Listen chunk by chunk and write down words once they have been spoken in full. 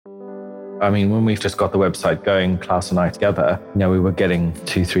I mean, when we just got the website going, Klaus and I together, we were getting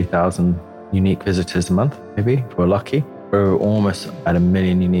 2,000-3,000 unique visitors a month, maybe, if we're lucky. We're almost at 1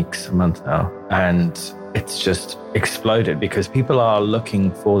 million uniques a month now. And it's just exploded because people are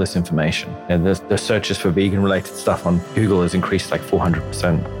looking for this information. The searches for vegan-related stuff on Google has increased like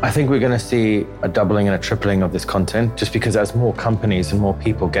 400%. I think we're going to see a doubling and a tripling of this content just because as more companies and more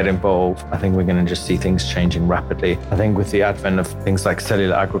people get involved, I think we're going to just see things changing rapidly. I think with the advent of things like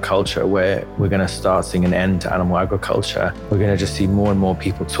cellular agriculture, where we're going to start seeing an end to animal agriculture, we're going to just see more and more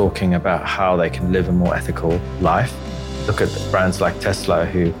people talking about how they can live a more ethical life. Look at brands like Tesla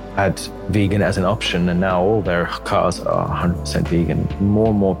who had vegan as an option and now all their cars are 100% vegan. More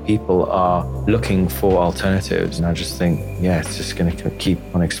and more people are looking for alternatives. And I just think, it's just going to keep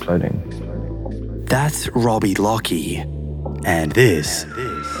on exploding. That's Robbie Lockie. And this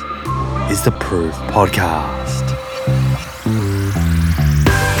is the Proof Podcast.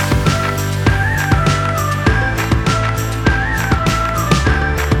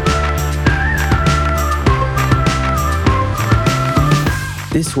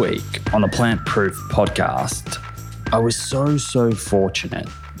 This week on the Plant Proof Podcast, I was so fortunate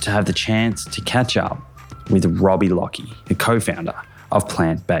to have the chance to catch up with Robbie Lockie, the co-founder of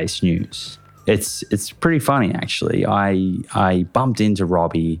Plant Based News. It's pretty funny, actually. I bumped into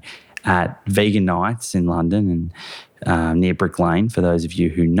Robbie at Vegan Nights in London and near Brick Lane. For those of you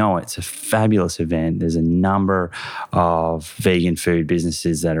who know, it's a fabulous event. There's a number of vegan food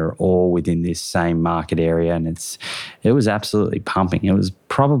businesses that are all within this same market area, and it was absolutely pumping. It was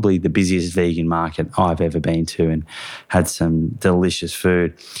probably the busiest vegan market I've ever been to and had some delicious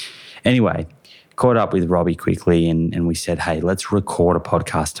food. Anyway, caught up with Robbie quickly and we said, hey, let's record a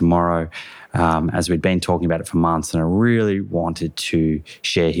podcast tomorrow. As we'd been talking about it for months, and I really wanted to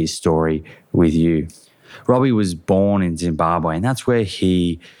share his story with you. Robbie was born in Zimbabwe, and that's where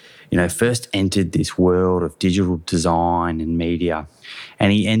he, first entered this world of digital design and media.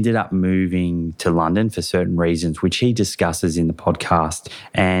 And he ended up moving to London for certain reasons, which he discusses in the podcast.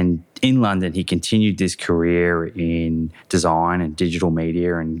 And in London, he continued this career in design and digital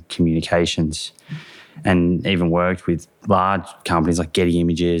media and communications, and even worked with large companies like Getty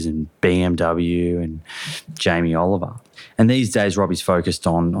Images and BMW and Jamie Oliver. And these days, Robbie's focused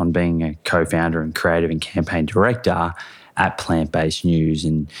on being a co-founder and creative and campaign director at Plant Based News.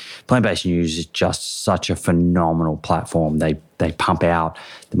 And Plant Based News is just such a phenomenal platform. They pump out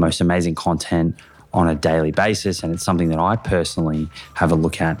the most amazing content on a daily basis, and it's something that I personally have a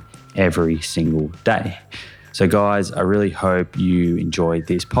look at every single day. So guys, I really hope you enjoyed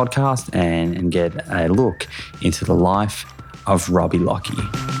this podcast and get a look into the life of Robbie Lockie.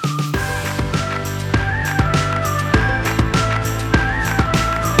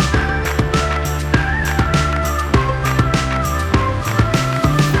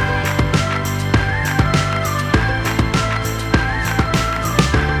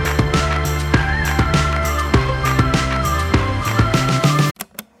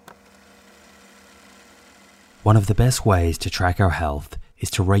 One of the best ways to track our health is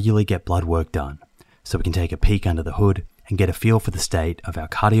to regularly get blood work done, so we can take a peek under the hood and get a feel for the state of our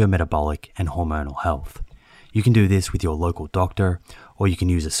cardiometabolic and hormonal health. You can do this with your local doctor, or you can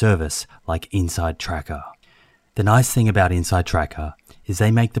use a service like Inside Tracker. The nice thing about Inside Tracker is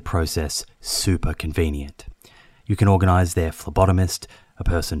they make the process super convenient. You can organize their phlebotomist, a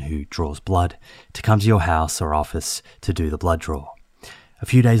person who draws blood, to come to your house or office to do the blood draw. A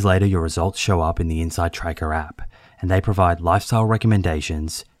few days later, your results show up in the Inside Tracker app, and they provide lifestyle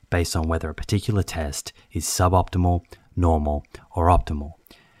recommendations based on whether a particular test is suboptimal, normal, or optimal.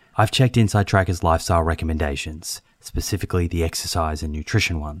 I've checked Inside Tracker's lifestyle recommendations, specifically the exercise and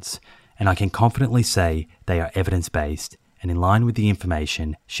nutrition ones, and I can confidently say they are evidence-based and in line with the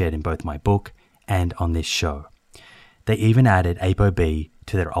information shared in both my book and on this show. They even added ApoB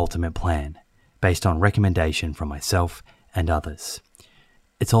to their ultimate plan, based on recommendation from myself and others.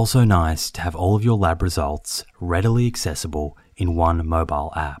 It's also nice to have all of your lab results readily accessible in one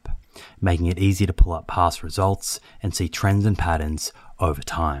mobile app, making it easy to pull up past results and see trends and patterns over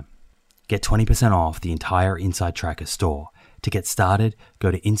time. Get 20% off the entire Inside Tracker store. To get started, go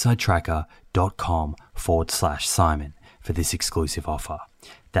to insidetracker.com/Simon for this exclusive offer.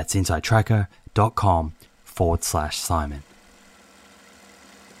 That's insidetracker.com/Simon.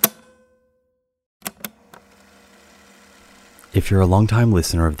 If you're a long-time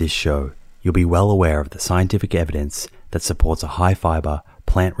listener of this show, you'll be well aware of the scientific evidence that supports a high-fiber,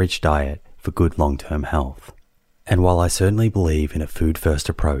 plant-rich diet for good long-term health. And while I certainly believe in a food-first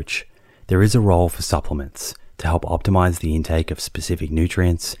approach, there is a role for supplements to help optimize the intake of specific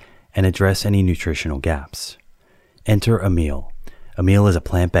nutrients and address any nutritional gaps. Enter Emil, Emil is a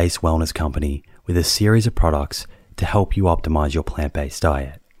plant-based wellness company with a series of products to help you optimize your plant-based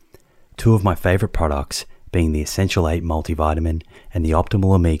diet. Two of my favorite products being the Essential 8 multivitamin and the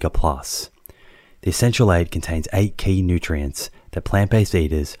Optimal Omega Plus. The Essential 8 contains 8 key nutrients that plant-based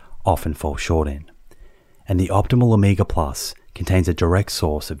eaters often fall short in. And the Optimal Omega Plus contains a direct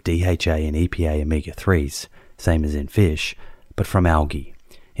source of DHA and EPA omega-3s, same as in fish, but from algae.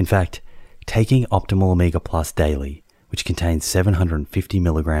 In fact, taking Optimal Omega Plus daily, which contains 750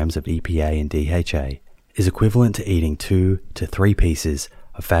 milligrams of EPA and DHA, is equivalent to eating 2 to 3 pieces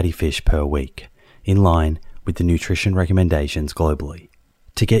of fatty fish per week, in line with the nutrition recommendations globally.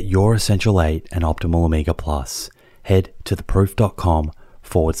 To get your Essential 8 and Optimal Omega Plus, head to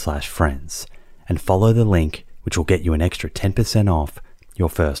theproof.com/friends and follow the link, which will get you an extra 10% off your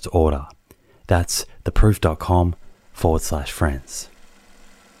first order. That's theproof.com/friends.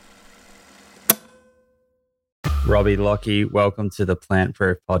 Robbie Lockie, welcome to the Plant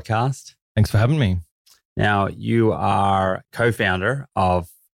Proof Podcast. Thanks for having me. Now, you are co-founder of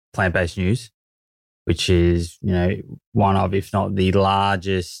Plant Based News, which is, one of, if not the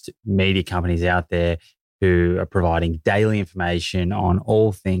largest media companies out there who are providing daily information on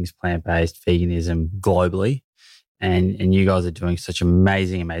all things plant-based veganism globally. And you guys are doing such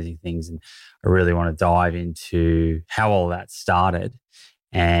amazing things. And I really want to dive into how all that started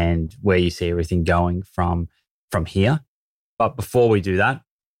and where you see everything going from here. But before we do that,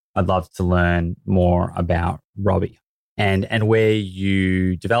 I'd love to learn more about Robbie and where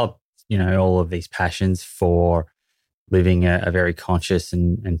you developed, all of these passions for living a very conscious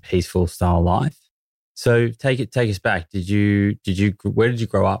and peaceful style life. So take us back. Where did you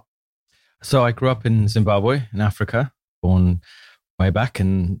grow up? So I grew up in Zimbabwe, in Africa, born way back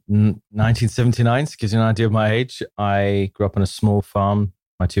in 1979. So gives you an idea of my age. I grew up on a small farm,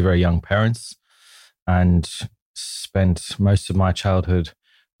 my two very young parents, and spent most of my childhood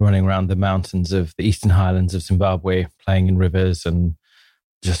running around the mountains of the Eastern Highlands of Zimbabwe, playing in rivers and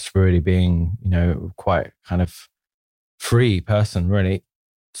just really being, quite kind of free person, really.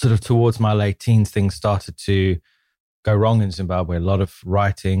 Sort of towards my late teens, things started to go wrong in Zimbabwe. A lot of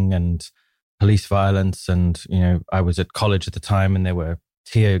rioting and police violence. And, I was at college at the time and there were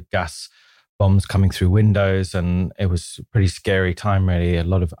tear gas bombs coming through windows. And it was a pretty scary time, really. A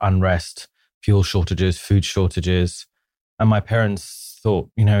lot of unrest, fuel shortages, food shortages. And my parents thought,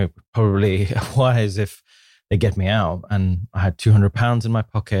 probably wise if they get me out. And I had £200 in my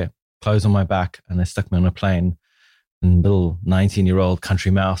pocket, clothes on my back, and they stuck me on a plane. And little 19-year-old country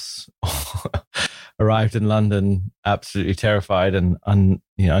mouse arrived in London, absolutely terrified and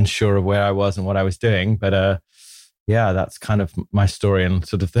unsure of where I was and what I was doing. But that's kind of my story in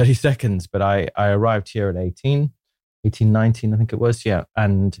sort of 30 seconds. But I arrived here at 19, I think it was,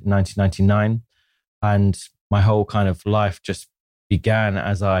 and 1999. And my whole kind of life just began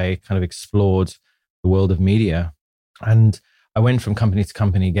as I kind of explored the world of media. And I went from company to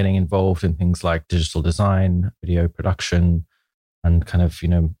company getting involved in things like digital design, video production, and kind of,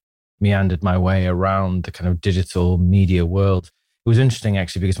 meandered my way around the kind of digital media world. It was interesting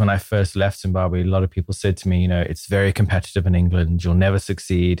actually, because when I first left Zimbabwe, a lot of people said to me, it's very competitive in England. You'll never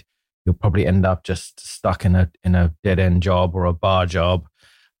succeed. You'll probably end up just stuck in a dead end job or a bar job.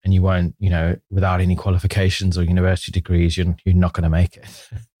 And you won't, without any qualifications or university degrees, you're not going to make it.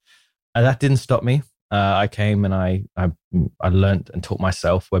 And that didn't stop me. I came and I learned and taught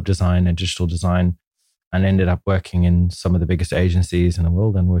myself web design and digital design, and ended up working in some of the biggest agencies in the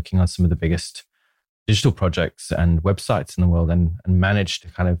world and working on some of the biggest digital projects and websites in the world, and managed to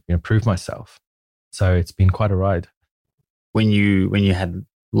kind of prove myself. So it's been quite a ride. When you had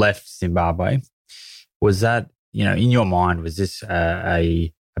left Zimbabwe, was that, in your mind, was this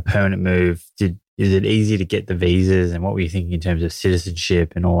a permanent move? Is it easy to get the visas, and what were you thinking in terms of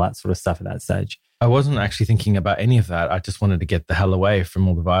citizenship and all that sort of stuff at that stage? I wasn't actually thinking about any of that. I just wanted to get the hell away from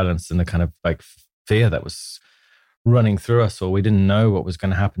all the violence and the kind of like fear that was running through us, or we didn't know what was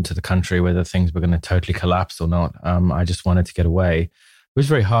going to happen to the country, whether things were going to totally collapse or not. I just wanted to get away. It was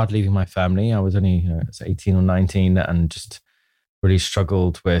very hard leaving my family. I was only 18 or 19 and just really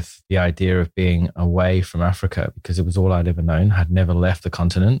struggled with the idea of being away from Africa, because it was all I'd ever known. I'd never left the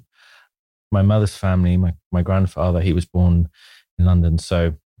continent. My mother's family, my grandfather, he was born in London.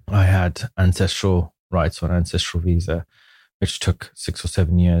 So I had ancestral rights on an ancestral visa, which took 6 or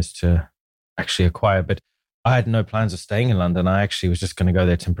 7 years to actually acquire. But I had no plans of staying in London. I actually was just going to go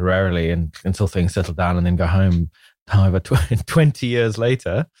there temporarily and until things settled down and then go home. However, 20 years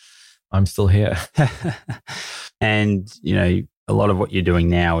later, I'm still here. And, a lot of what you're doing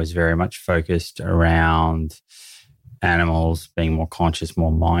now is very much focused around animals, being more conscious,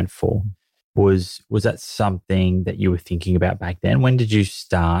 more mindful. Was that something that you were thinking about back then? When did you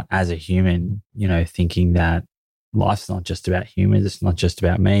start as a human, thinking that life's not just about humans, it's not just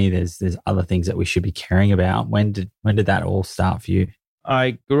about me, there's other things that we should be caring about? When did that all start for you?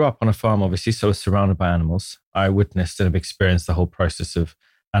 I grew up on a farm, obviously, so I was surrounded by animals. I witnessed and have experienced the whole process of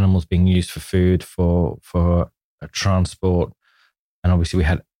animals being used for food, for transport. And obviously we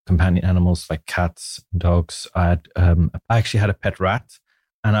had companion animals like cats, dogs. I actually had a pet rat,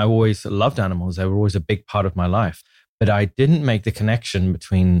 and I always loved animals. They were always a big part of my life. But I didn't make the connection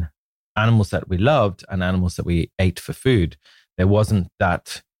between animals that we loved and animals that we ate for food. There wasn't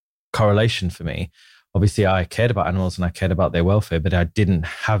that correlation for me. Obviously, I cared about animals and I cared about their welfare, but I didn't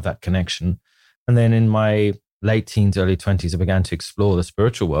have that connection. And then in my late teens, early 20s, I began to explore the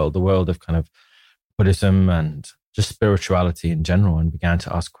spiritual world, the world of kind of Buddhism and just spirituality in general, and began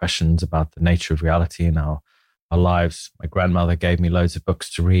to ask questions about the nature of reality in our lives. My grandmother gave me loads of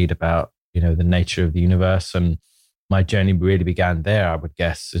books to read about, the nature of the universe. And my journey really began there, I would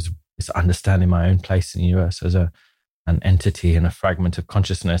guess, is understanding my own place in the universe as an entity and a fragment of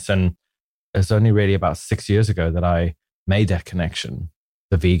consciousness. And it's only really about 6 years ago that I made that connection,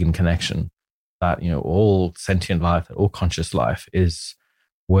 the vegan connection, that, all sentient life, all conscious life is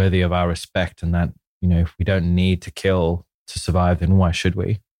worthy of our respect, and that, if we don't need to kill to survive, then why should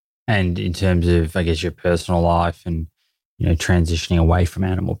we? And in terms of, I guess, your personal life and, transitioning away from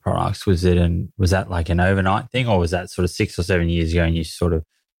animal products, was that like an overnight thing, or was that sort of 6 or 7 years ago and you sort of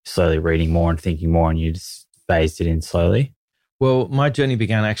slowly reading more and thinking more and you just phased it in slowly? Well, my journey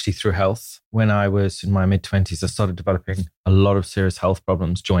began actually through health. When I was in my mid-20s, I started developing a lot of serious health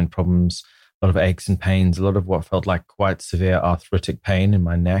problems, joint problems, a lot of aches and pains, a lot of what felt like quite severe arthritic pain in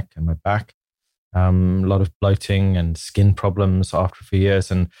my neck and my back, a lot of bloating and skin problems after a few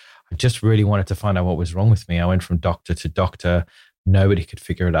years. And I just really wanted to find out what was wrong with me. I went from doctor to doctor. Nobody could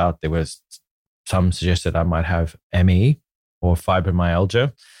figure it out. There was some suggested I might have ME or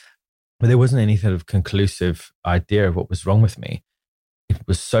fibromyalgia, but there wasn't any sort of conclusive idea of what was wrong with me. It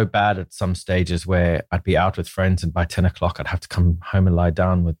was so bad at some stages where I'd be out with friends and by 10 o'clock, I'd have to come home and lie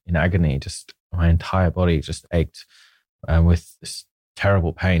down in agony. Just my entire body just ached with this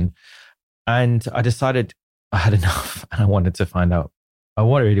terrible pain. And I decided I had enough and I wanted to find out. I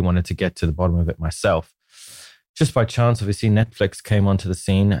really wanted to get to the bottom of it myself. Just by chance, obviously, Netflix came onto the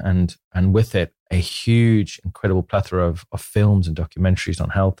scene, and with it, a huge, incredible plethora of films and documentaries on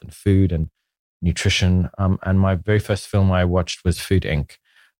health and food and nutrition. And my very first film I watched was Food Inc.,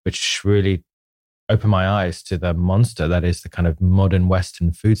 which really opened my eyes to the monster that is the kind of modern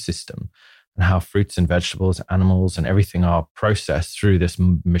Western food system, and how fruits and vegetables, animals, and everything are processed through this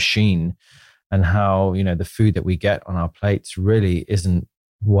machine, and how, the food that we get on our plates really isn't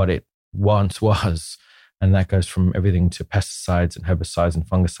what it once was. And that goes from everything to pesticides and herbicides and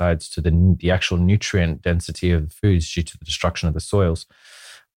fungicides to the actual nutrient density of the foods due to the destruction of the soils.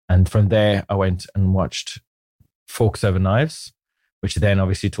 And from there, I went and watched Forks Over Knives, which then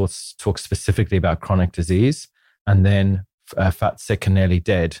obviously talks specifically about chronic disease. And then Fat, Sick and Nearly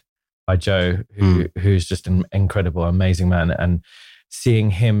Dead by Joe, who's just an incredible, amazing man. And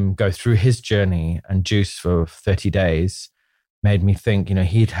seeing him go through his journey and juice for 30 days made me think,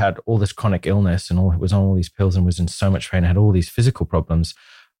 he'd had all this chronic illness and was on all these pills and was in so much pain, had all these physical problems.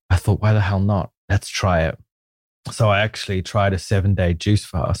 I thought, why the hell not? Let's try it. So I actually tried a 7-day juice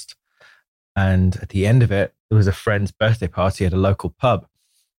fast. And at the end of it, there was a friend's birthday party at a local pub,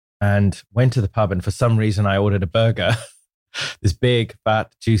 and went to the pub. And for some reason, I ordered a burger, this big,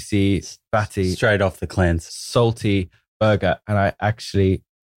 fat, juicy, fatty, straight off the cleanse, salty burger. And I actually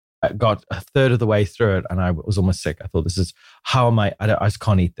got a third of the way through it and I was almost sick. I thought, I just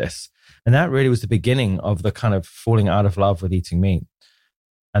can't eat this. And that really was the beginning of the kind of falling out of love with eating meat.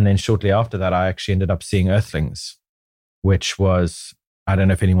 And then shortly after that, I actually ended up seeing Earthlings, which was, I don't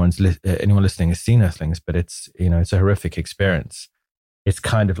know if anyone listening has seen Earthlings, but it's a horrific experience. It's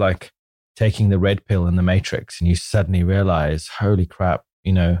kind of like taking the red pill in the Matrix, and you suddenly realize, holy crap,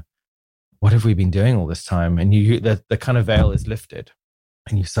 what have we been doing all this time? And the kind of veil is lifted,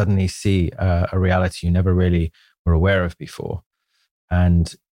 and you suddenly see a reality you never really were aware of before.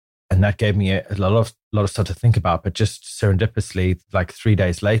 And that gave me a lot of stuff to think about. But just serendipitously, like 3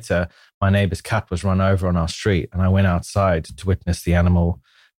 days later, my neighbor's cat was run over on our street, and I went outside to witness the animal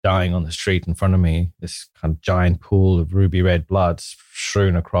dying on the street in front of me. This kind of giant pool of ruby red blood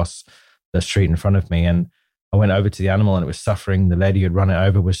strewn across the street in front of me. And I went over to the animal, and it was suffering. The lady who had run it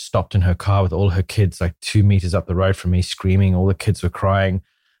over was stopped in her car with all her kids, like 2 meters up the road from me, screaming. All the kids were crying.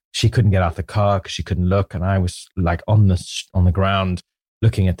 She couldn't get out the car because she couldn't look. And I was like on the ground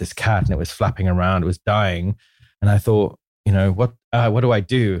looking at this cat, and it was flapping around. It was dying. And I thought, what what do I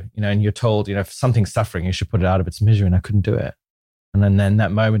do? And you're told, if something's suffering, you should put it out of its misery. And I couldn't do it. And then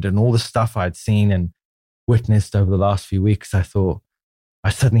that moment and all the stuff I'd seen and witnessed over the last few weeks, I thought, I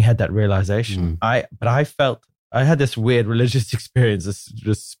suddenly had that realization. But I felt, I had this weird religious experience,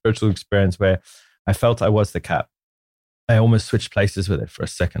 this spiritual experience where I felt I was the cat. I almost switched places with it for a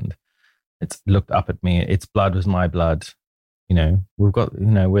second. It looked up at me. Its blood was my blood. We've got,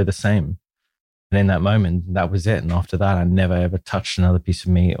 we're the same. And in that moment, that was it. And after that, I never ever touched another piece of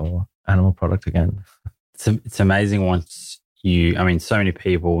meat or animal product again. It's amazing once so many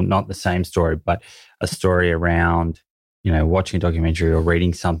people, not the same story, but a story around, watching a documentary or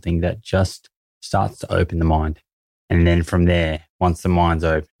reading something that just starts to open the mind. And then from there, once the mind's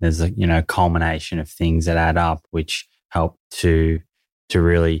open, there's a culmination of things that add up, which help to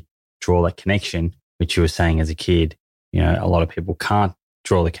really draw that connection, which you were saying as a kid. A lot of people can't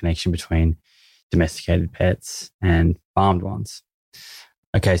draw the connection between domesticated pets and farmed ones.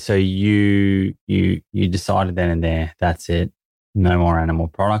 Okay, so you decided then and there, that's it, no more animal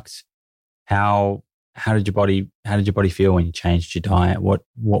products. How did your body feel when you changed your diet? What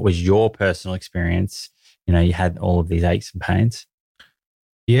was your personal experience? You had all of these aches and pains.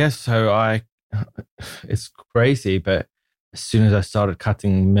 Yeah, so it's crazy, but as soon as I started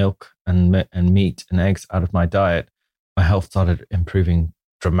cutting milk and meat and eggs out of my diet, my health started improving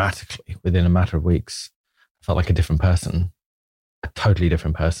dramatically within a matter of weeks. I felt like a different person, a totally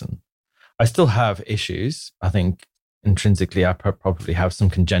different person. I still have issues. I think intrinsically I probably have some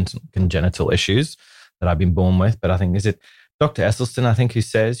congenital issues that I've been born with, but I think, is it Dr. Esselstyn, I think, who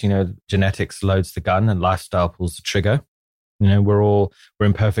says, genetics loads the gun and lifestyle pulls the trigger. We're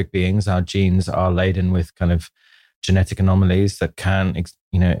imperfect beings. Our genes are laden with kind of genetic anomalies that can,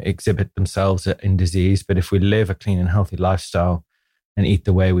 exhibit themselves in disease. But if we live a clean and healthy lifestyle and eat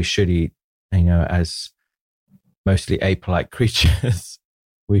the way we should eat, as mostly ape-like creatures,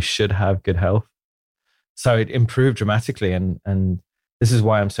 we should have good health. So it improved dramatically. And this is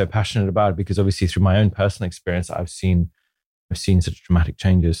why I'm so passionate about it, because obviously through my own personal experience, I've seen such dramatic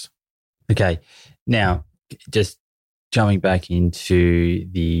changes. Okay. Now, just jumping back into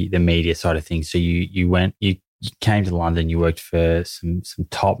the media side of things. So you came to London, you worked for some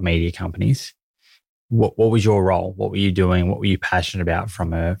top media companies. What was your role? What were you doing? What were you passionate about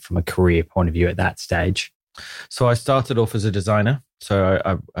from a career point of view at that stage? So I started off as a designer.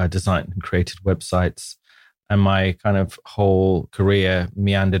 So I designed and created websites, and my kind of whole career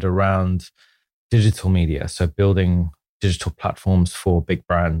meandered around digital media. So building digital platforms for big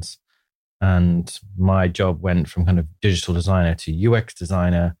brands. And my job went from kind of digital designer to UX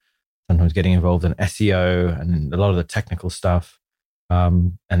designer, sometimes getting involved in SEO and a lot of the technical stuff.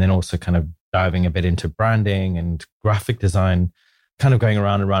 And then also kind of diving a bit into branding and graphic design, kind of going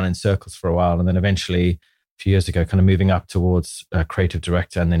around and around in circles for a while. And then eventually, a few years ago, kind of moving up towards a creative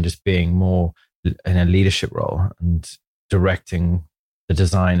director, and then just being more in a leadership role and directing the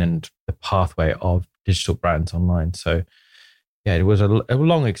design and the pathway of digital brands online. So yeah, it was a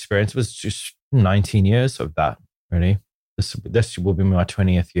long experience. It was just 19 years of that, really. This will be my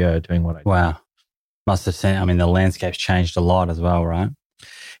 20th year doing what I do. Wow. Must have seen, the landscape's changed a lot as well, right?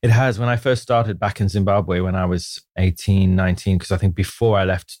 It has. When I first started back in Zimbabwe when I was 18, 19, because I think before I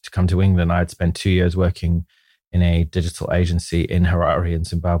left to come to England, I had spent 2 years working in a digital agency in Harare in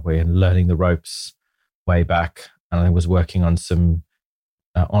Zimbabwe and learning the ropes way back. And I was working on some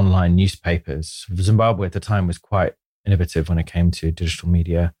online newspapers. Zimbabwe at the time was quite innovative when it came to digital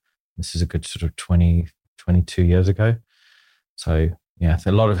media. This is a good sort of 22 years ago. So yeah,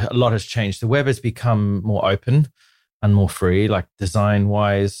 a lot has changed. The web has become more open and more free. Like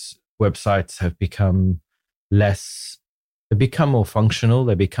design-wise, websites have become they become more functional.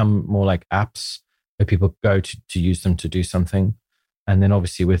 They become more like apps where people go to use them to do something. And then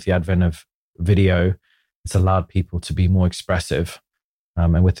obviously with the advent of video, it's allowed people to be more expressive.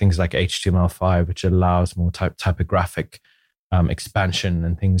 And with things like HTML5, which allows more typographic expansion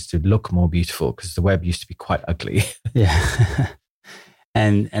and things to look more beautiful, because the web used to be quite ugly. Yeah.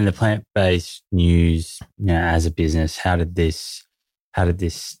 And the plant-based news, as a business, how did this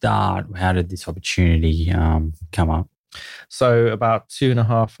start? How did this opportunity come up? So about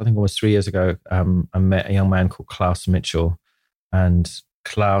 2.5, I think almost 3 years ago, I met a young man called Klaus Mitchell. And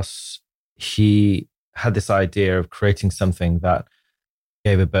Klaus, he had this idea of creating something that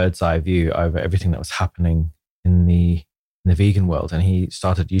gave a bird's eye view over everything that was happening in the vegan world. And he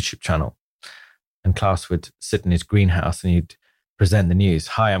started a YouTube channel. And Klaus would sit in his greenhouse and he'd present the news.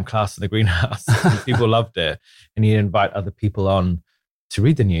 Hi, I'm Klaus in the greenhouse. People loved it. And he'd invite other people on to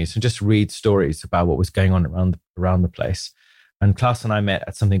read the news and just read stories about what was going on around the place. And Klaus and I met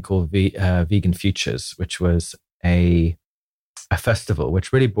at something called Vegan Futures, which was a a festival,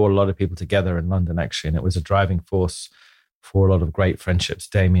 which really brought a lot of people together in London, actually. And it was a driving force for a lot of great friendships.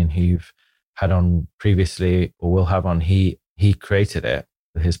 Damien, who you've had on previously or will have on, he created it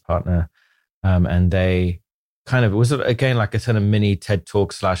with his partner. And they kind of, it was again like a sort of mini TED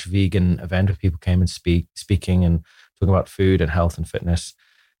Talk / vegan event where people came and speaking and talking about food and health and fitness.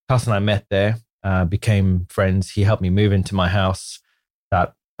 Klaus and I met there, became friends. He helped me move into my house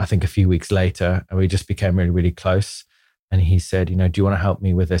that I think a few weeks later, and we just became really, really close. And he said, do you want to help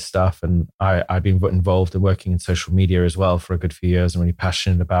me with this stuff? And I've been involved in working in social media as well for a good few years. I'm really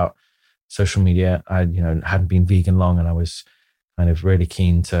passionate about social media. I, hadn't been vegan long, and I was kind of really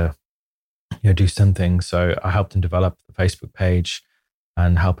keen to, do something. So I helped him develop the Facebook page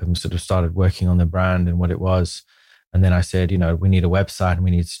and help him sort of started working on the brand and what it was. And then I said, we need a website and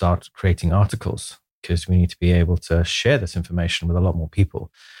we need to start creating articles because we need to be able to share this information with a lot more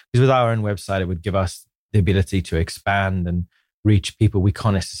people. Because with our own website, it would give us the ability to expand and reach people we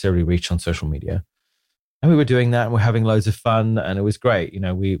can't necessarily reach on social media. And we were doing that and we're having loads of fun and it was great.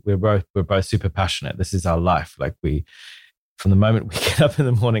 We're both super passionate. This is our life. Like from the moment we get up in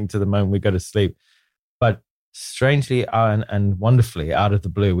the morning to the moment we go to sleep. But strangely and wonderfully, out of the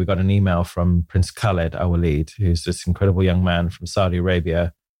blue, we got an email from Prince Khaled Al Walid, who's this incredible young man from Saudi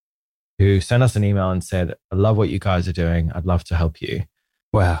Arabia, who sent us an email and said, I love what you guys are doing. I'd love to help you.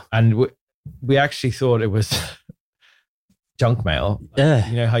 Wow. And we actually thought it was junk mail. Yeah.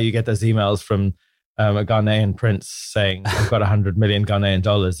 You know how you get those emails from a Ghanaian prince saying, I've got 100 million Ghanaian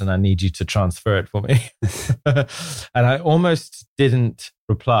dollars and I need you to transfer it for me. And I almost didn't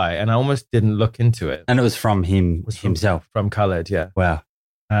reply and I almost didn't look into it. And it was from himself? From Khaled, yeah. Wow.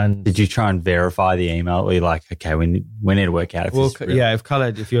 And did you try and verify the email? Or you're like, okay, we need to work out if this is real? Yeah, if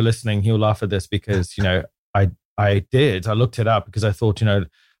Khaled, if you're listening, he'll laugh at this because, I did. I looked it up because I thought, I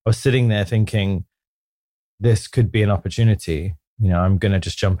was sitting there thinking this could be an opportunity. I'm going to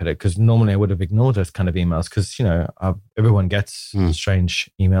just jump at it because normally I would have ignored those kind of emails because, everyone gets strange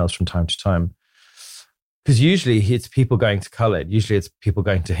emails from time to time. Because usually it's people going to Khaled. Usually it's people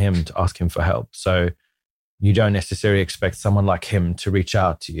going to him to ask him for help. So you don't necessarily expect someone like him to reach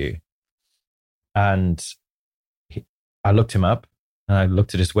out to you. And I looked him up and I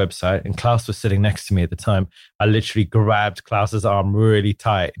looked at his website and Klaus was sitting next to me at the time. I literally grabbed Klaus's arm really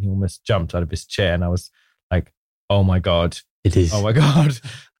tight and he almost jumped out of his chair. And I was like, oh my God. It is. Oh my God.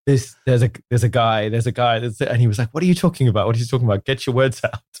 There's a guy. And he was like, what are you talking about? What are you talking about? Get your words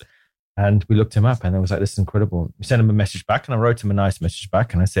out. And we looked him up and I was like, this is incredible. We sent him a message back and I wrote him a nice message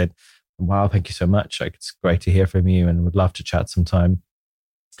back. And I said, wow, thank you so much. Like, it's great to hear from you and would love to chat sometime.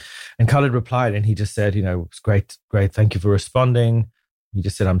 And Khaled replied and he just said, it was great. Thank you for responding. He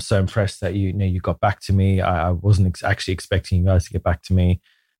just said, I'm so impressed that you got back to me. I wasn't actually expecting you guys to get back to me.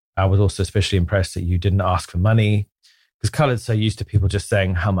 I was also especially impressed that you didn't ask for money. Because Khaled's so used to people just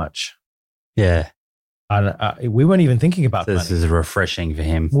saying how much. Yeah. And we weren't even thinking about money. This is refreshing for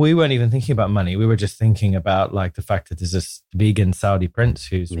him. We weren't even thinking about money. We were just thinking about like the fact that there's this vegan Saudi prince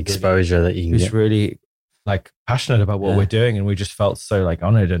who's an exposure that you can get. Really like passionate about what we're doing. And we just felt so like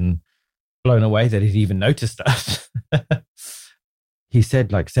honored and blown away that he'd even noticed us. He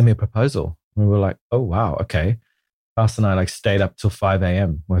said like, send me a proposal. And we were like, oh, wow. Okay. Klaus and I like stayed up till 5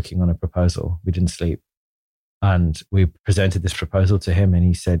 a.m. working on a proposal. We didn't sleep. And we presented this proposal to him and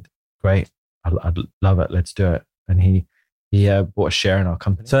he said, great, I'd love it. Let's do it. And he bought a share in our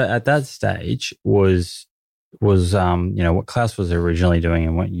company. So at that stage was what Klaus was originally doing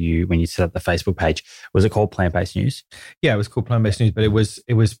and when you set up the Facebook page, was it called Plant-Based News? Yeah, it was called Plant-Based News, but it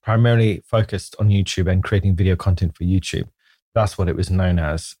was primarily focused on YouTube and creating video content for YouTube. That's what it was known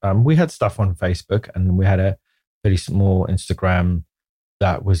as. We had stuff on Facebook and we had a pretty small Instagram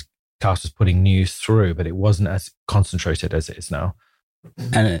that was Klaus was putting news through, but it wasn't as concentrated as it is now.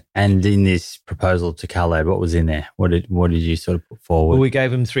 And in this proposal to Khaled, what was in there? What did you sort of put forward? Well, we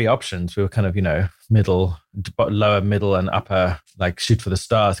gave him 3 options. We were kind of, middle, lower, middle, and upper, like shoot for the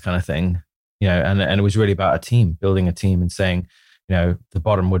stars kind of thing. And it was really about a team, building a team and saying, the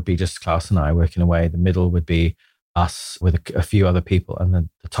bottom would be just Klaus and I working away. The middle would be us with a few other people. And then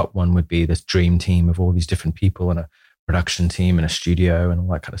the top one would be this dream team of all these different people and a production team and a studio and all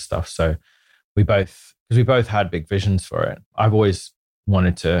that kind of stuff. So because we both had big visions for it. I've always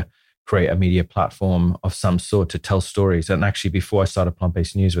wanted to create a media platform of some sort to tell stories. And actually, before I started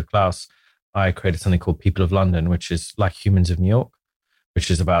Plant-Based News with Klaus, I created something called People of London, which is like Humans of New York,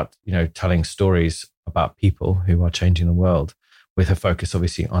 which is about, telling stories about people who are changing the world with a focus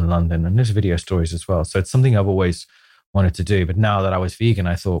obviously on London. And there's video stories as well. So it's something I've always wanted to do. But now that I was vegan,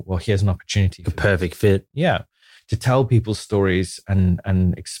 I thought, well, here's an opportunity. A perfect fit. Yeah. To tell people's stories and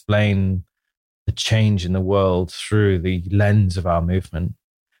explain the change in the world through the lens of our movement.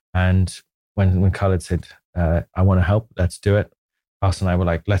 And when Khaled said, I want to help, let's do it, Carson and I were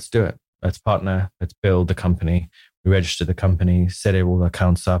like, let's do it. Let's partner. Let's build the company. We registered the company, set all the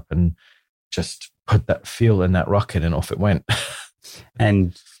accounts up, and just put that fuel in that rocket, and off it went.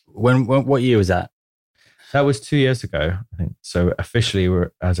 And what year was that? That was 2 years ago, I think. So officially,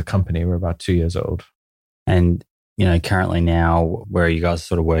 as a company, we're about 2 years old. And, currently now, where are you guys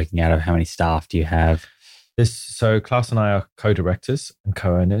sort of working out of? How many staff do you have? So Klaus and I are co-directors and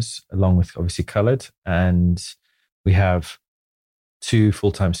co-owners, along with obviously Khaled. And we have 2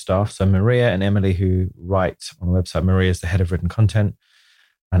 full-time staff. So Maria and Emily, who write on the website. Maria is the head of written content,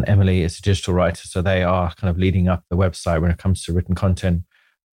 and Emily is a digital writer. So they are kind of leading up the website when it comes to written content.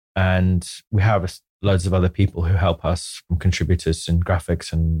 And we have loads of other people who help us, from contributors in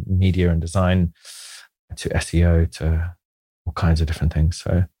graphics and media and design to SEO to all kinds of different things.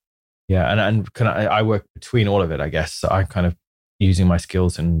 So yeah, and I work between all of it, I guess. So I'm kind of using my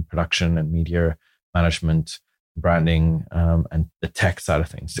skills in production and media management, branding, and the tech side of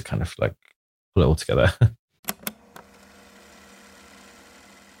things to kind of like pull it all together.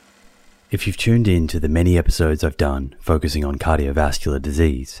 If you've tuned in to the many episodes I've done focusing on cardiovascular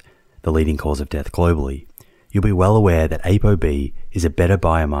disease, the leading cause of death globally, you'll be well aware that ApoB is a better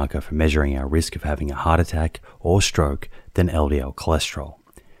biomarker for measuring our risk of having a heart attack or stroke than LDL cholesterol.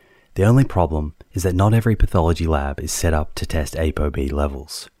 The only problem is that not every pathology lab is set up to test ApoB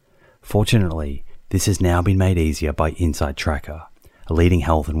levels. Fortunately, this has now been made easier by Inside Tracker, a leading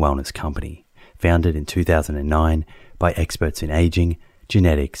health and wellness company, founded in 2009 by experts in aging,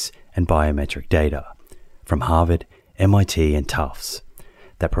 genetics, and biometric data from Harvard, MIT, and Tufts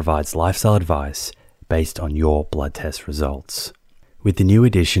that provides lifestyle advice based on your blood test results. With the new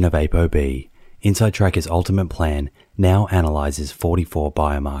edition of ApoB, Inside Tracker's ultimate plan now analyzes 44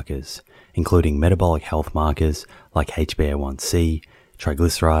 biomarkers, including metabolic health markers like HbA1c,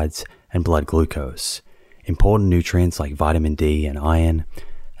 triglycerides, and blood glucose, important nutrients like vitamin D and iron,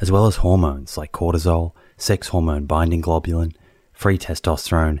 as well as hormones like cortisol, sex hormone binding globulin, free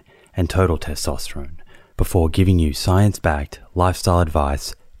testosterone, and total testosterone, before giving you science-backed lifestyle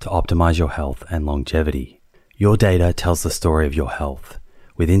advice to optimize your health and longevity. Your data tells the story of your health.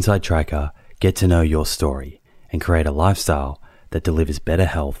 With Inside Tracker, get to know your story and create a lifestyle that delivers better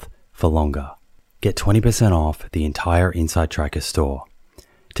health for longer. Get 20% off the entire Inside Tracker store.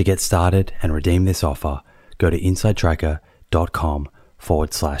 To get started and redeem this offer, go to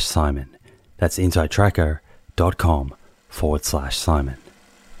insidetracker.com/Simon. That's insidetracker.com/Simon.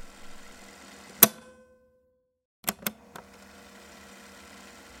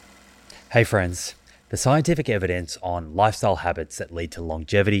 Hey friends, the scientific evidence on lifestyle habits that lead to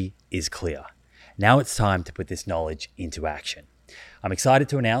longevity is clear. Now it's time to put this knowledge into action. I'm excited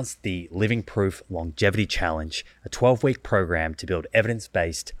to announce the Living Proof Longevity Challenge, a 12-week program to build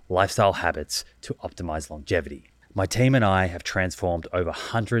evidence-based lifestyle habits to optimize longevity. My team and I have transformed over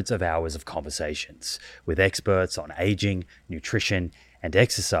hundreds of hours of conversations with experts on aging, nutrition, and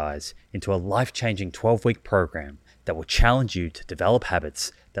exercise into a life-changing 12-week program that will challenge you to develop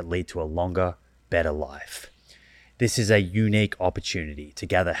habits that lead to a longer, better life. This is a unique opportunity to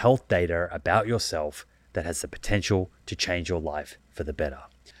gather health data about yourself that has the potential to change your life for the better.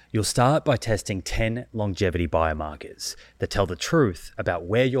 You'll start by testing 10 longevity biomarkers that tell the truth about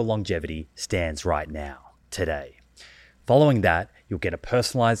where your longevity stands right now, today. Following that, you'll get a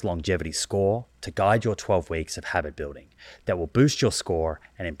personalized longevity score to guide your 12 weeks of habit building that will boost your score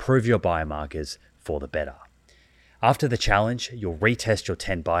and improve your biomarkers for the better. After the challenge, you'll retest your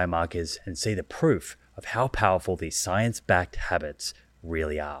 10 biomarkers and see the proof of how powerful these science-backed habits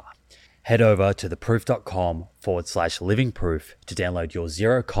really are. Head over to theproof.com/livingproof to download your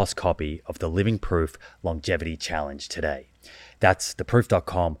zero-cost copy of the Living Proof Longevity Challenge today. That's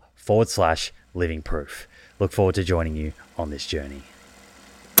theproof.com/livingproof. Look forward to joining you on this journey.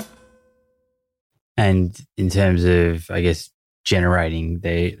 And in terms of, I guess, generating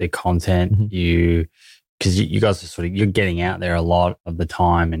the content, because you guys are you're getting out there a lot of the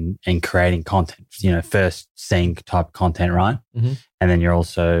time and creating content, first seeing type of content, right? Mm-hmm. And then you're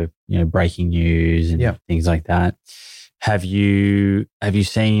also, breaking news and things like that. Have you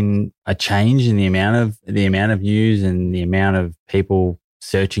seen a change in the amount of news and the amount of people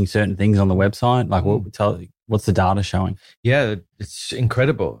searching certain things on the website? Like what's the data showing? Yeah, it's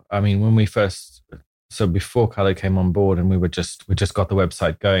incredible. I mean, when we before Khaled came on board and we just got the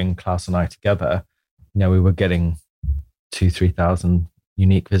website going, Klaus and I together, we were getting 2,000-3,000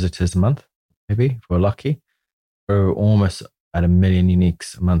 unique visitors a month, maybe, if we're lucky. We're almost at 1 million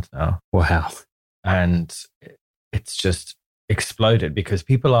uniques a month now. Wow. And it's exploded because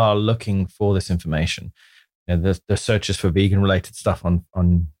people are looking for this information. You know, the searches for vegan related stuff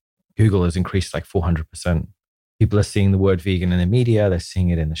on Google has increased like 400%. People are seeing the word vegan in the media. They're seeing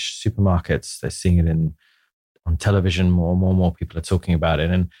it in the supermarkets. They're seeing it on television. More and more people are talking about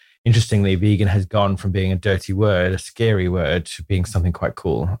it. And interestingly, vegan has gone from being a dirty word, a scary word, to being something quite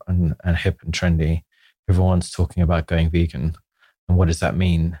cool and hip and trendy. Everyone's talking about going vegan. And what does that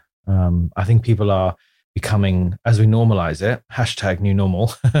mean? I think people are becoming, as we normalize it, #new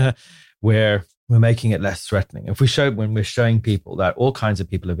normal, where we're making it less threatening. When we're showing people that all kinds of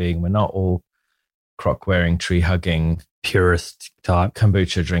people are vegan, we're not all croc wearing, tree hugging, purist type,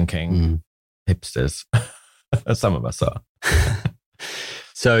 kombucha drinking hipsters. Some of us are.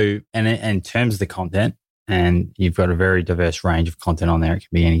 So, and in terms of the content, and you've got a very diverse range of content on there. It can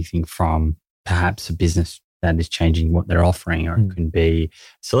be anything from perhaps a business that is changing what they're offering, or it can be a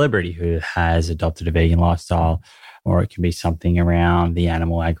celebrity who has adopted a vegan lifestyle, or it can be something around the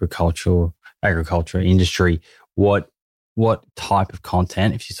animal agriculture industry. What type of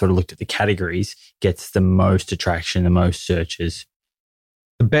content, if you sort of looked at the categories, gets the most attraction, the most searches?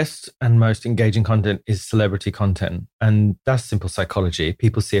 The best and most engaging content is celebrity content. And that's simple psychology.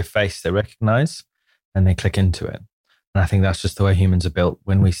 People see a face they recognize and they click into it. And I think that's just the way humans are built.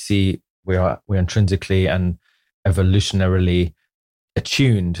 When we see we're intrinsically and evolutionarily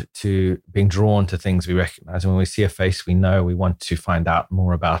attuned to being drawn to things we recognize. And when we see a face, we know we want to find out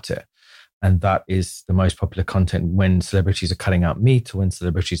more about it. And that is the most popular content when celebrities are cutting out meat or when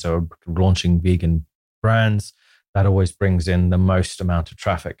celebrities are launching vegan brands. That always brings in the most amount of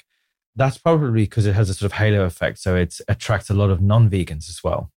traffic. That's probably because it has a sort of halo effect. So it attracts a lot of non-vegans as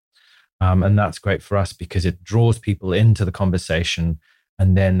well. And that's great for us because it draws people into the conversation,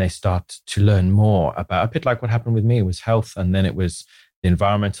 and then they start to learn more about, a bit like what happened with me. It was health, and then it was the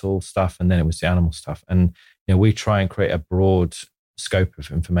environmental stuff, and then it was the animal stuff. And we try and create a broad scope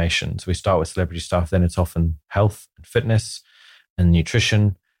of information. So we start with celebrity stuff, then it's often health and fitness and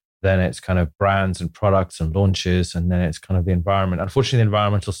nutrition. Then it's kind of brands and products and launches, and then it's kind of the environment. Unfortunately, the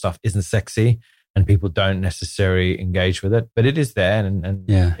environmental stuff isn't sexy and people don't necessarily engage with it, but it is there and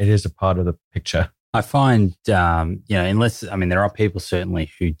it is a part of the picture. I find, there are people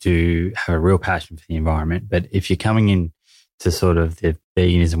certainly who do have a real passion for the environment, but if you're coming in to sort of the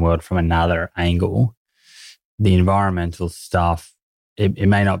veganism world from another angle, the environmental stuff, it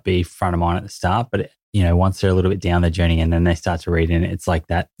may not be front of mind at the start, but once they're a little bit down the journey and then they start to read in it, it's like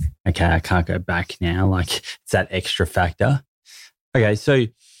that, okay, I can't go back now. Like it's that extra factor. Okay, so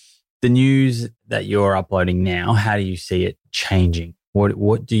the news that you're uploading now, how do you see it changing?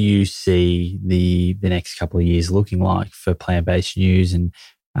 What do you see the next couple of years looking like for plant-based news, and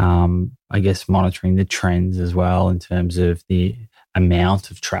I guess monitoring the trends as well in terms of the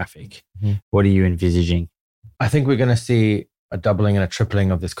amount of traffic? Mm-hmm. What are you envisaging? I think we're going to see a doubling and a tripling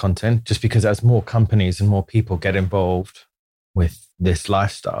of this content, just because as more companies and more people get involved with this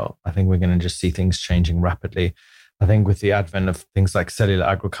lifestyle, I think we're going to just see things changing rapidly. I think with the advent of things like cellular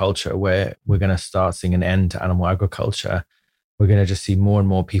agriculture, where we're going to start seeing an end to animal agriculture, we're going to just see more and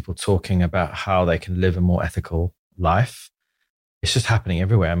more people talking about how they can live a more ethical life. It's just happening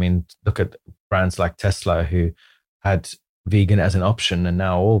everywhere. I mean, look at brands like Tesla, who had vegan as an option, and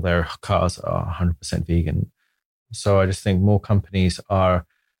now all their cars are 100% vegan. So I just think more companies are,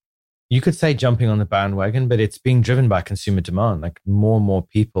 you could say, jumping on the bandwagon, but it's being driven by consumer demand. Like more and more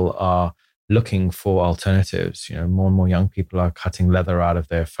people are looking for alternatives. More and more young people are cutting leather out of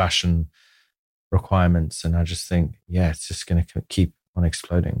their fashion requirements. And I just think, it's just going to keep on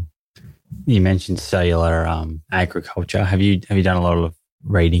exploding. You mentioned cellular agriculture. Have you done a lot of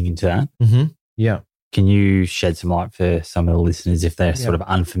reading into that? Mm-hmm. Yeah. Can you shed some light for some of the listeners if they're sort of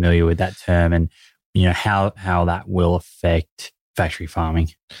unfamiliar with that term, and how that will affect factory farming?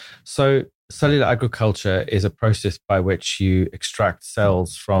 So cellular agriculture is a process by which you extract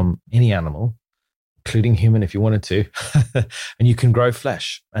cells from any animal, including human if you wanted to, and you can grow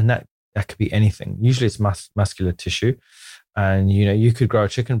flesh. And that could be anything. Usually it's muscular tissue. And, you could grow a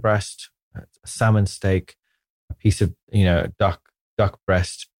chicken breast, a salmon steak, a piece of, duck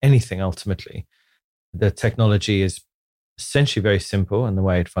breast, anything ultimately. The technology is essentially very simple in the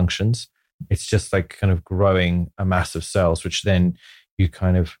way it functions. It's just like kind of growing a mass of cells, which then you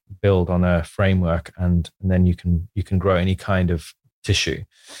kind of build on a framework, and then you can grow any kind of tissue.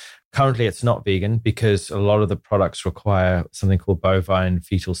 Currently, it's not vegan because a lot of the products require something called bovine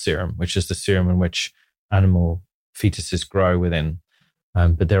fetal serum, which is the serum in which animal fetuses grow within.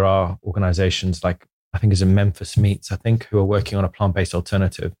 But there are organizations like, I think it's in Memphis Meats, who are working on a plant-based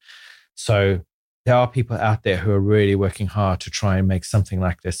alternative. So there are people out there who are really working hard to try and make something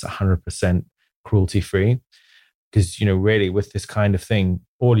like this 100% cruelty-free. Because, really with this kind of thing,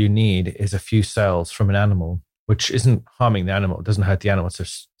 all you need is a few cells from an animal, which isn't harming the animal. It doesn't hurt the animal. It's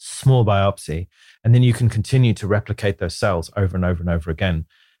a small biopsy. And then you can continue to replicate those cells over and over and over again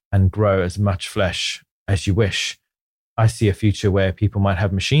and grow as much flesh as you wish. I see a future where people might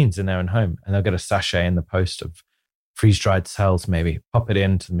have machines in their own home and they'll get a sachet in the post of freeze-dried cells, maybe pop it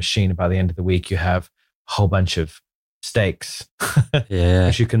into the machine. And by the end of the week, you have a whole bunch of steaks,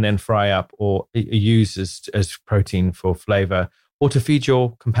 which you can then fry up or use as protein for flavor or to feed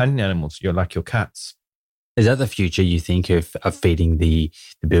your companion animals, your cats. Is that the future you think of feeding the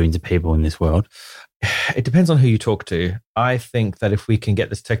billions of people in this world? It depends on who you talk to. I think that if we can get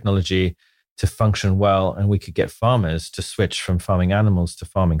this technology to function well and we could get farmers to switch from farming animals to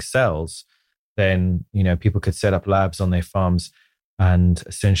farming cells, then, people could set up labs on their farms and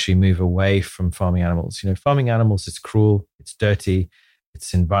essentially move away from farming animals. Farming animals is cruel, it's dirty,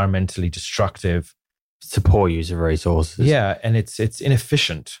 it's environmentally destructive. It's a poor use of resources. Yeah, and it's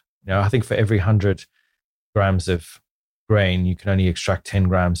inefficient. I think for every 100 grams of grain, you can only extract 10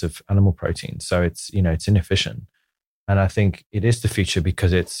 grams of animal protein. So it's inefficient. And I think it is the future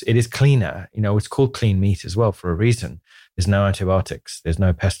because it is cleaner. It's called clean meat as well for a reason. There's no antibiotics, there's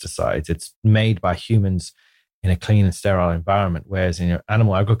no pesticides. It's made by humans in a clean and sterile environment. Whereas in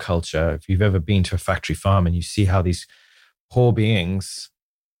animal agriculture, if you've ever been to a factory farm and you see how these poor beings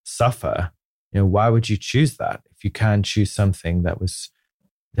suffer, why would you choose that if you can choose something that was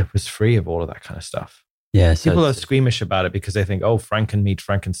free of all of that kind of stuff? Yeah, so people are squeamish about it because they think,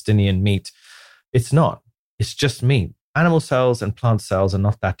 Frankensteinian meat. It's not. It's just meat. Animal cells and plant cells are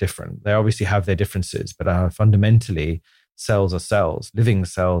not that different. They obviously have their differences, but fundamentally, cells are cells. Living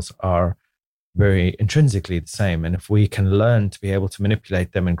cells are very intrinsically the same. And if we can learn to be able to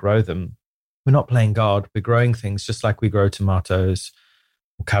manipulate them and grow them, we're not playing God. We're growing things just like we grow tomatoes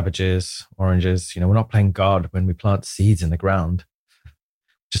or cabbages, oranges. We're not playing God when we plant seeds in the ground.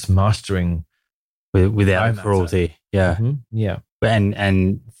 Just mastering without cruelty. Yeah. Mm-hmm. Yeah.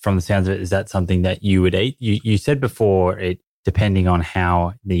 And from the sounds of it, is that something that you would eat? You said before, it depending on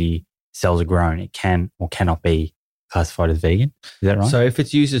how the cells are grown, it can or cannot be classified as vegan. Is that right? So if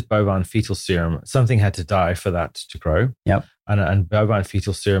it's used as bovine fetal serum, something had to die for that to grow. Yep. And bovine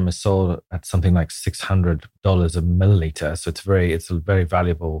fetal serum is sold at something like $600 a milliliter. So it's a very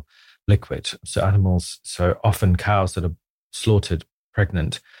valuable liquid. So often cows that are slaughtered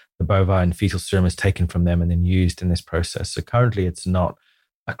pregnant, the bovine fetal serum is taken from them and then used in this process. So currently it's not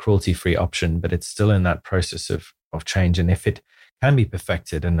a cruelty-free option, but it's still in that process of change. And if it can be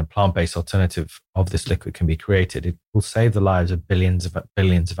perfected and a plant-based alternative of this liquid can be created, it will save the lives of billions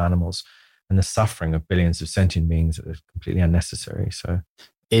of animals and the suffering of billions of sentient beings that is completely unnecessary. So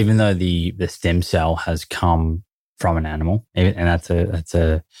even though the stem cell has come from an animal, and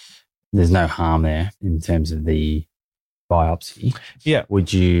there's no harm there in terms of the biopsy. Yeah.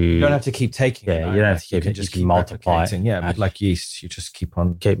 You don't have to keep taking it. Yeah, you don't have to keep it. Just keep multiplying. Yeah, but like yeast, you just keep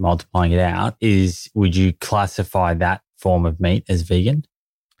multiplying it out. Would you classify that form of meat as vegan?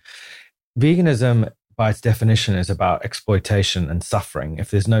 Veganism, by its definition, is about exploitation and suffering.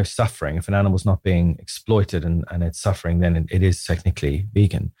 If there's no suffering, if an animal's not being exploited and it's suffering, then it is technically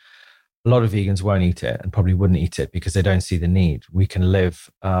vegan. A lot of vegans won't eat it and probably wouldn't eat it because they don't see the need. We can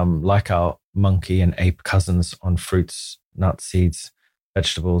live like our monkey and ape cousins on fruits, nuts, seeds,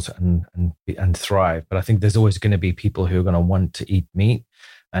 vegetables, and thrive. But I think there's always going to be people who are going to want to eat meat,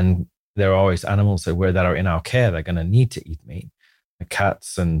 and there are always animals that are in our care. They're going to need to eat meat, like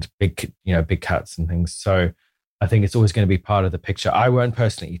cats and big cats and things. So I think it's always going to be part of the picture. I won't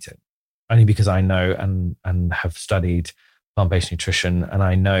personally eat it, only because I know and have studied plant-based nutrition, and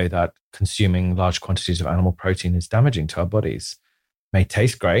I know that consuming large quantities of animal protein is damaging to our bodies. It may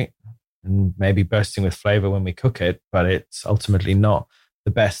taste great and maybe bursting with flavor when we cook it, but it's ultimately not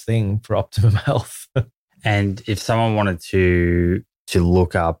the best thing for optimum health. And if someone wanted to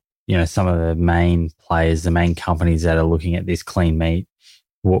look up, some of the main players, the main companies that are looking at this clean meat,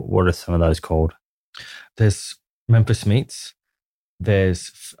 what are some of those called? There's Memphis Meats.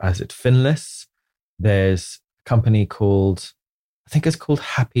 There's, Finless. There's a company called, I think it's called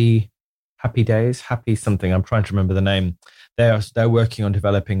Happy Days, Happy something. I'm trying to remember the name. They're working on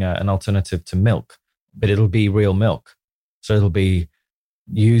developing an alternative to milk, but it'll be real milk. So it'll be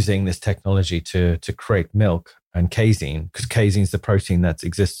using this technology to create milk and casein, because casein is the protein that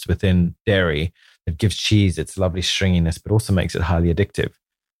exists within dairy that gives cheese its lovely stringiness, but also makes it highly addictive.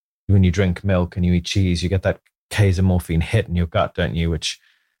 When you drink milk and you eat cheese, you get that casomorphine hit in your gut, don't you? Which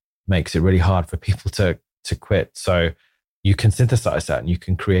makes it really hard for people to quit. So you can synthesize that and you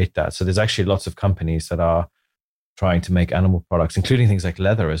can create that. So there's actually lots of companies that are trying to make animal products, including things like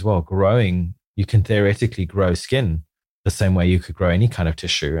leather as well, growing you can theoretically grow skin the same way you could grow any kind of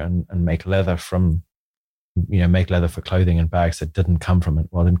tissue and make leather from, make leather for clothing and bags that didn't come from it.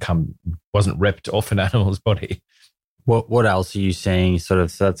 Wasn't ripped off an animal's body. What else are you seeing? So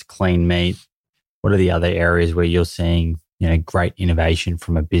that's clean meat. What are the other areas where you're seeing, great innovation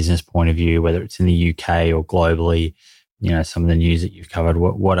from a business point of view, whether it's in the UK or globally? Some of the news that you've covered.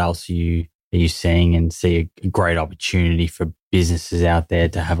 What else are you seeing and see a great opportunity for businesses out there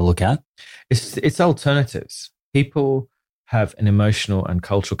to have a look at? It's alternatives. People have an emotional and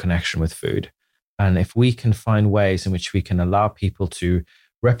cultural connection with food. And if we can find ways in which we can allow people to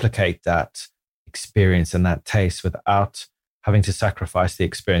replicate that experience and that taste without having to sacrifice the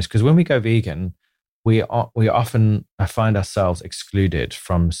experience. Because when we go vegan, we often find ourselves excluded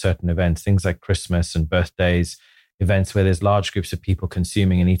from certain events, things like Christmas and birthdays, events where there's large groups of people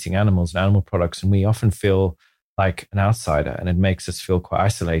consuming and eating animals and animal products. And we often feel like an outsider, and it makes us feel quite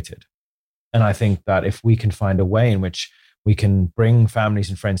isolated. And I think that if we can find a way in which we can bring families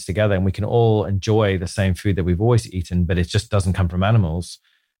and friends together and we can all enjoy the same food that we've always eaten, but it just doesn't come from animals,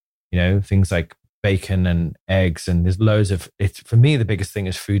 things like bacon and eggs. And there's loads of it. For me, the biggest thing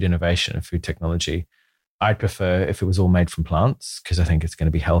is food innovation and food technology. I'd prefer if it was all made from plants because I think it's going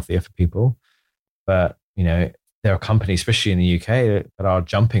to be healthier for people. But, there are companies, especially in the UK, that are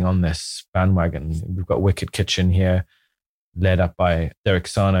jumping on this bandwagon. We've got Wicked Kitchen here, led up by Derek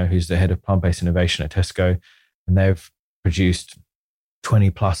Sano, who's the head of plant-based innovation at Tesco. And they've produced 20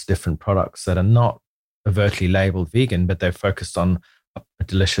 plus different products that are not overtly labeled vegan, but they're focused on a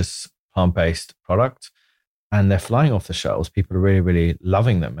delicious plant-based product. And they're flying off the shelves. People are really, really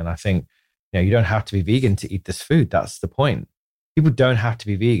loving them. And I think, you don't have to be vegan to eat this food. That's the point. People don't have to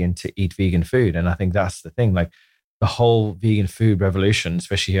be vegan to eat vegan food. And I think that's the thing. Like, the whole vegan food revolution,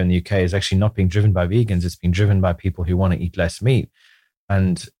 especially here in the UK, is actually not being driven by vegans. It's being driven by people who want to eat less meat.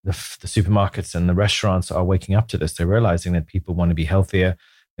 And the supermarkets and the restaurants are waking up to this. They're realizing that people want to be healthier.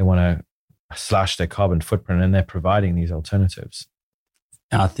 They want to slash their carbon footprint, and they're providing these alternatives.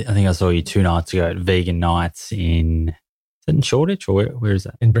 I think I saw you 2 nights ago at Vegan Nights in Shoreditch, or where is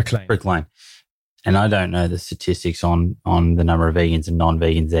that? In Brick Lane. Brick Lane. And I don't know the statistics on the number of vegans and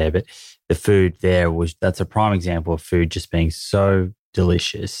non-vegans there, but the food there that's a prime example of food just being so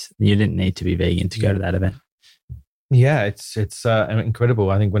delicious. You didn't need to be vegan to go to that event. Yeah, it's incredible.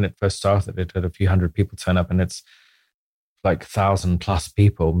 I think when it first started, it had a few hundred people turn up, and it's like 1,000 plus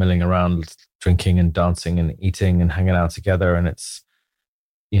people milling around, drinking and dancing and eating and hanging out together. And it's,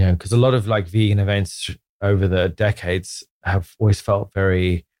 because a lot of like vegan events over the decades have always felt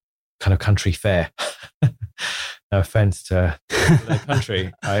very kind of country fair. No offense to the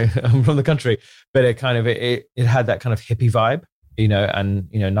country. I'm from the country, but it kind of, it had that kind of hippie vibe, and,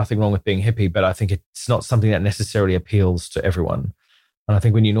 nothing wrong with being hippie, but I think it's not something that necessarily appeals to everyone. And I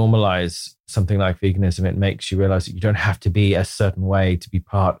think when you normalize something like veganism, it makes you realize that you don't have to be a certain way to be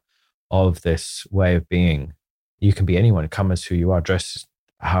part of this way of being. You can be anyone, come as who you are, dress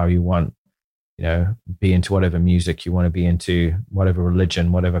how you want, be into whatever music you want to be into, whatever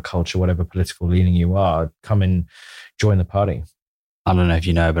religion, whatever culture, whatever political leaning you are, come and join the party. I don't know if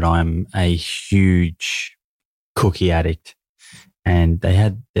you know, but I'm a huge cookie addict. And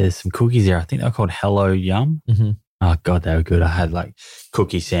there's some cookies there. I think they're called Hello Yum. Mm-hmm. Oh God, they were good. I had like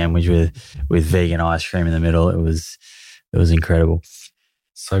cookie sandwich with vegan ice cream in the middle. It was incredible.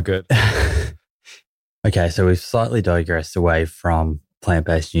 So good. Okay, so we've slightly digressed away from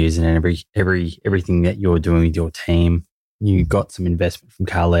plant-based news and everything that you're doing with your team. You got some investment from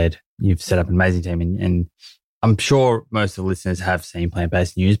Khaled. You've set up an amazing team, and I'm sure most of the listeners have seen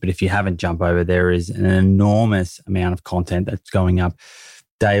plant-based news, but if you haven't, jump over. There is an enormous amount of content that's going up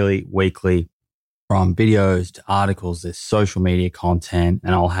daily, weekly, from videos to articles. There's social media content,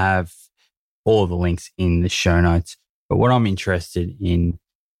 and I'll have all of the links in the show notes. But what I'm interested in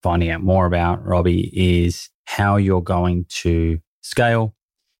finding out more about, Robbie, is how you're going to scale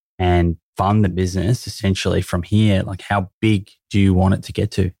and fund the business essentially from here. Like, how big do you want it to get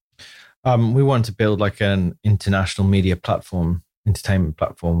to? We want to build like an international media platform, entertainment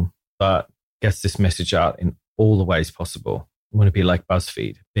platform, but gets this message out in all the ways possible. We want to be like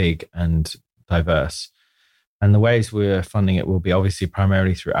BuzzFeed, big and diverse. And the ways we're funding it will be obviously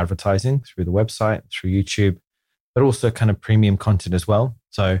primarily through advertising, through the website, through YouTube, but also kind of premium content as well.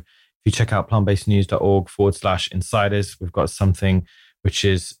 So if you check out plantbasednews.org/insiders, we've got something which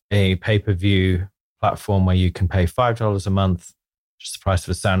is a pay-per-view platform where you can pay $5 a month, just the price of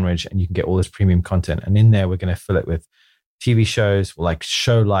a sandwich, and you can get all this premium content. And in there, we're going to fill it with TV shows, like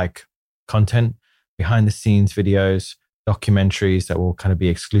show-like content, behind-the-scenes videos, documentaries that will kind of be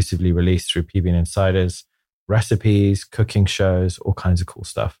exclusively released through PB and Insiders, recipes, cooking shows, all kinds of cool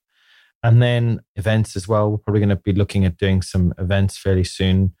stuff. And then events as well. We're probably going to be looking at doing some events fairly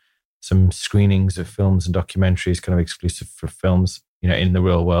soon, some screenings of films and documentaries, kind of exclusive for films, in the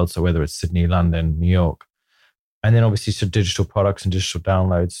real world. So whether it's Sydney, London, New York, and then obviously some digital products and digital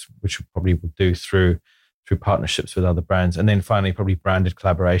downloads, which we probably will do through partnerships with other brands. And then finally, probably branded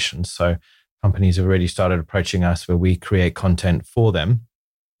collaborations. So companies have already started approaching us where we create content for them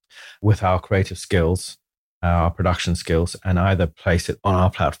with our creative skills, our production skills, and either place it on our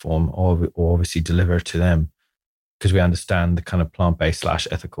platform or obviously deliver it to them, because we understand the kind of plant-based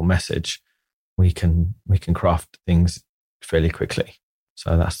 / ethical message. We can craft things fairly quickly.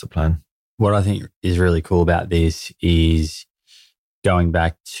 So that's the plan. What I think is really cool about this is going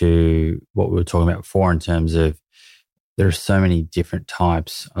back to what we were talking about before in terms of there are so many different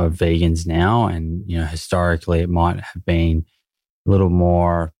types of vegans now. And, historically it might have been a little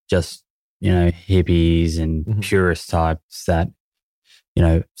more just, hippies and purist types that,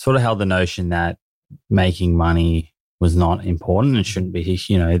 sort of held the notion that making money was not important and shouldn't be,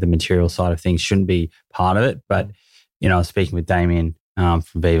 the material side of things shouldn't be part of it. But, I was speaking with Damien from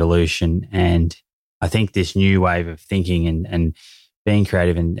Vevolution, and I think this new wave of thinking and being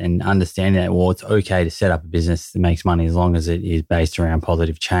creative and understanding that, well, it's okay to set up a business that makes money as long as it is based around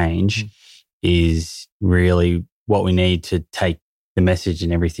positive change is really what we need to take the message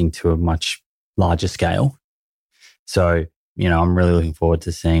and everything to a much larger scale. So, I'm really looking forward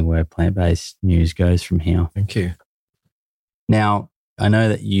to seeing where plant-based news goes from here. Thank you. Now, I know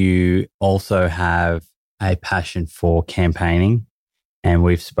that you also have a passion for campaigning, and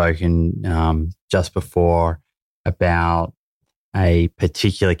we've spoken just before about a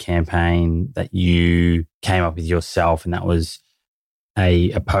particular campaign that you came up with yourself, and that was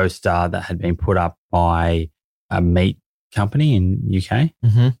a poster that had been put up by a meat company in UK,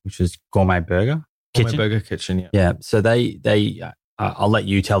 which was Gourmet Burger Kitchen. Gourmet Burger Kitchen, yeah. Yeah. So they I'll let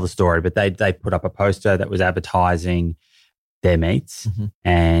you tell the story, but they put up a poster that was advertising their meats,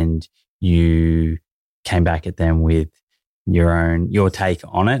 and you came back at them with your take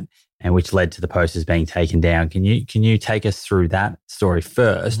on it, and which led to the posters being taken down. Can you take us through that story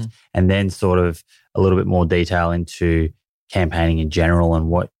first, and then sort of a little bit more detail into campaigning in general and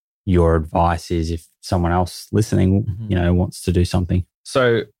what your advice is if someone else listening, wants to do something?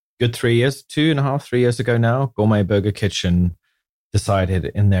 So good 3 years, 2.5, 3 years ago now, Gourmet Burger Kitchen decided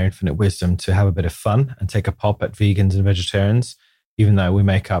in their infinite wisdom to have a bit of fun and take a pop at vegans and vegetarians, even though we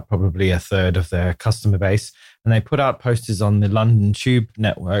make up probably a third of their customer base. And they put out posters on the London Tube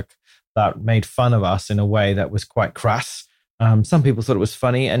network that made fun of us in a way that was quite crass. Some people thought it was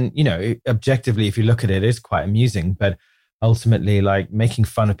funny. And, objectively, if you look at it, it is quite amusing. But ultimately, like making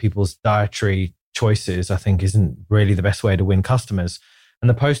fun of people's dietary choices, I think isn't really the best way to win customers. And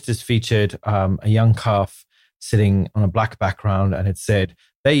the posters featured a young calf sitting on a black background, and it said,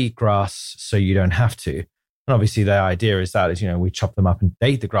 "They eat grass, so you don't have to." And obviously the idea is that we chop them up and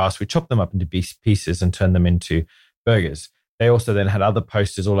they eat the grass, we chop them up into pieces and turn them into burgers. They also then had other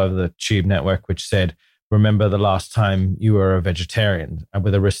posters all over the Tube network which said, "Remember the last time you were a vegetarian," and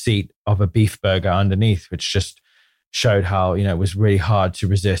with a receipt of a beef burger underneath, which just showed how, it was really hard to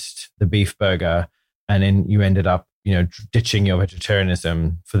resist the beef burger. And then you ended up, ditching your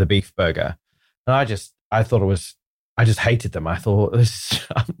vegetarianism for the beef burger. And I thought I just hated them. I thought,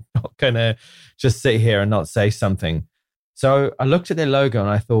 I'm not going to just sit here and not say something. So I looked at their logo and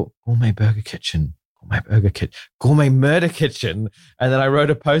I thought, Gourmet Burger Kitchen, Gourmet Burger Kitchen, Gourmet Murder Kitchen. And then I wrote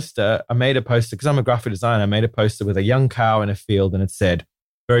a poster. I made a poster because I'm a graphic designer. I made a poster with a young cow in a field, and it said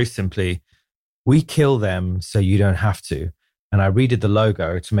very simply, "We kill them so you don't have to." And I redid the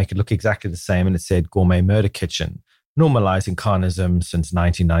logo to make it look exactly the same. And it said Gourmet Murder Kitchen, normalizing carnism since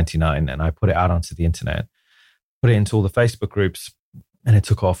 1999. And I put it out onto the internet, put it into all the Facebook groups, and it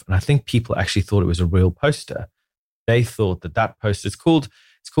took off. And I think people actually thought it was a real poster. They thought that poster, it's called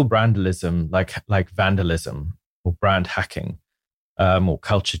brandalism, like vandalism or brand hacking, or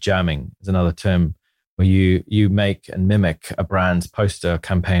culture jamming is another term, where you make and mimic a brand's poster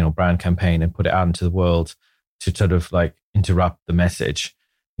campaign or brand campaign and put it out into the world to sort of like interrupt the message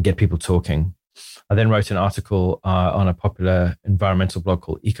and get people talking. I then wrote an article on a popular environmental blog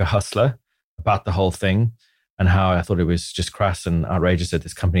called Eco Hustler about the whole thing and how I thought it was just crass and outrageous that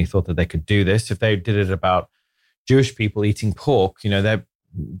this company thought that they could do this. If they did it about Jewish people eating pork,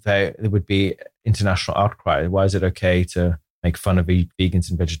 there would be international outcry. Why is it okay to make fun of vegans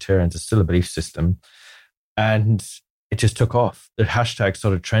and vegetarians? It's still a belief system. And it just took off. The hashtag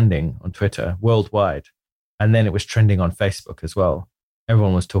started trending on Twitter worldwide. And then it was trending on Facebook as well.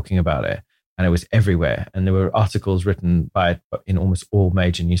 Everyone was talking about it, and it was everywhere. And there were articles written by it in almost all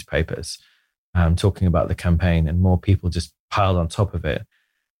major newspapers talking about the campaign, and more people just piled on top of it.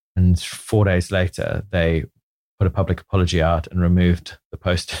 And 4 days later, they put a public apology out and removed the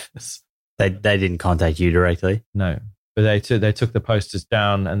posters. They didn't contact you directly? No. But they took the posters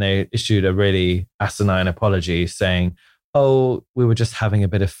down and they issued a really asinine apology saying, oh, we were just having a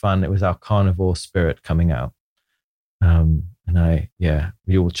bit of fun. It was our carnivore spirit coming out. And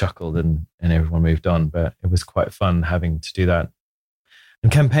we all chuckled and everyone moved on. But it was quite fun having to do that.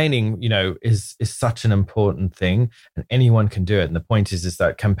 And campaigning, is such an important thing, and anyone can do it. And the point is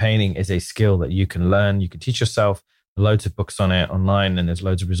that campaigning is a skill that you can learn. You can teach yourself. There are loads of books on it online, and there's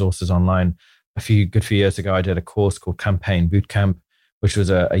loads of resources online. A few years ago, I did a course called Campaign Bootcamp, which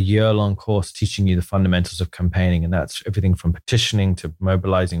was a year-long course teaching you the fundamentals of campaigning. And that's everything from petitioning to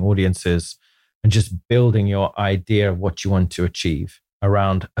mobilizing audiences and just building your idea of what you want to achieve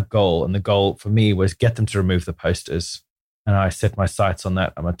around a goal. And the goal for me was get them to remove the posters. And I set my sights on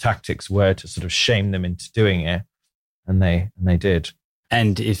that. And my tactics were to sort of shame them into doing it. And they did.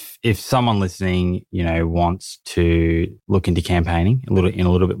 And if someone listening, wants to look into campaigning in a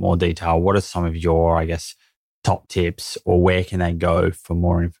little bit more detail, what are some of your, I guess, top tips, or where can they go for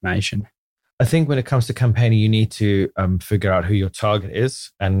more information? I think when it comes to campaigning, you need to figure out who your target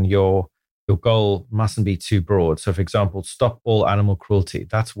is, and your goal mustn't be too broad. So, for example, stop all animal cruelty.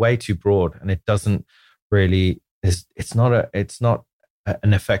 That's way too broad, and it doesn't really. It's not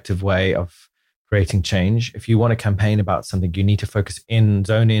an effective way of creating change. If you want to campaign about something, you need to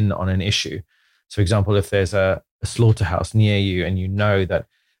zone in on an issue. So, for example, if there's a slaughterhouse near you and you know that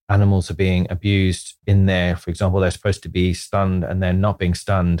animals are being abused in there, for example, they're supposed to be stunned and they're not being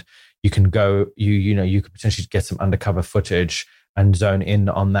stunned, you can go, you could potentially get some undercover footage and zone in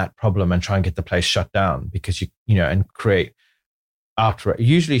on that problem and try and get the place shut down, because and create outrage.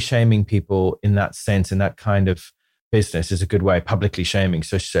 Usually shaming people in that sense, in that kind of business, is a good way, publicly shaming.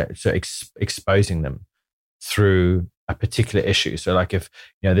 So exposing them through a particular issue. So like if,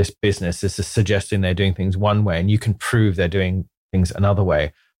 this business is suggesting they're doing things one way and you can prove they're doing things another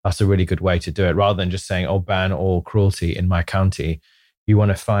way, that's a really good way to do it, rather than just saying, oh, ban all cruelty in my county. You want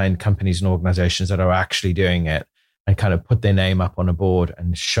to find companies and organizations that are actually doing it and kind of put their name up on a board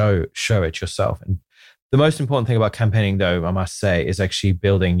and show it yourself. And the most important thing about campaigning, though, I must say, is actually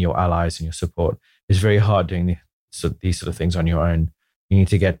building your allies and your support. It's very hard doing these sort of things on your own. You need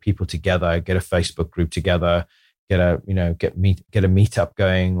to get people together, get a Facebook group together, get a meetup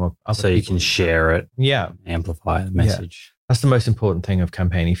going, or so you can share it. Yeah, amplify the message. Yeah. That's the most important thing of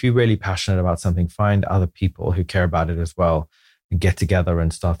campaigning. If you're really passionate about something, find other people who care about it as well, and get together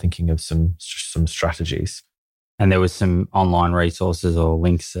and start thinking of some strategies. And there was some online resources or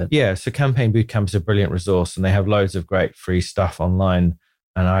links that... Yeah, so Campaign Bootcamp is a brilliant resource, and they have loads of great free stuff online.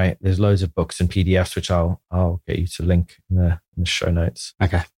 And there's loads of books and PDFs, which I'll get you to link in the show notes.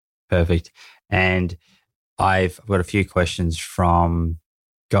 Okay, perfect. And I've got a few questions from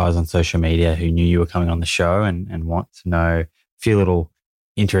guys on social media who knew you were coming on the show and want to know a few little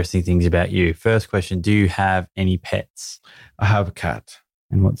interesting things about you. First question, do you have any pets? I have a cat.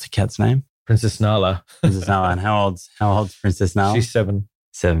 And what's the cat's name? Princess Nala. Princess Nala. And how old's Princess Nala? She's 7.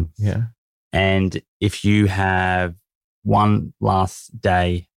 7. Yeah. And if you have one last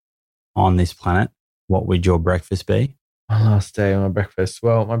day on this planet, what would your breakfast be? My last day on my breakfast.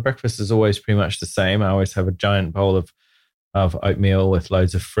 Well, my breakfast is always pretty much the same. I always have a giant bowl of oatmeal with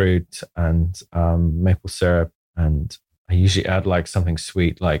loads of fruit and maple syrup, and I usually add like something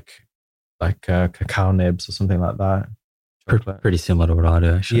sweet, like cacao nibs or something like that. Pretty similar to what I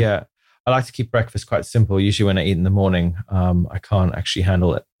do, actually. Yeah, I like to keep breakfast quite simple. Usually, when I eat in the morning, I can't actually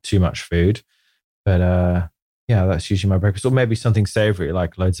handle it too much food, but yeah, that's usually my breakfast. Or maybe something savory,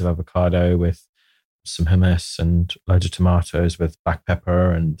 like loads of avocado with some hummus and loads of tomatoes with black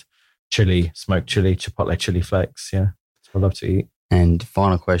pepper and chili, smoked chili, chipotle chili flakes. Yeah, that's what I love to eat. And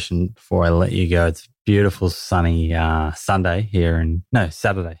final question before I let you go. It's a beautiful sunny Saturday in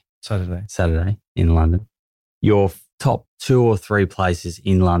London. Your top 2 or 3 places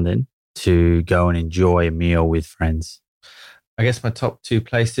in London to go and enjoy a meal with friends? I guess my top 2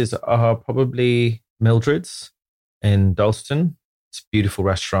 places are probably Mildred's in Dalston. It's a beautiful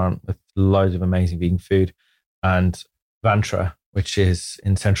restaurant with loads of amazing vegan food, and Vantra, which is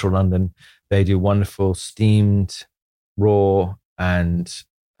in central London. They do wonderful steamed, raw and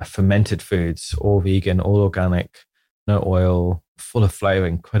fermented foods, all vegan, all organic, no oil, full of flavor,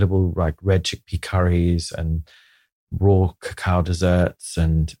 incredible like red chickpea curries and raw cacao desserts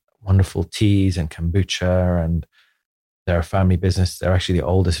and wonderful teas and kombucha. And they're a family business. They're actually the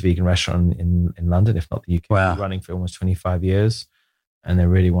oldest vegan restaurant in London, if not the UK. Wow. Running for almost 25 years. And they're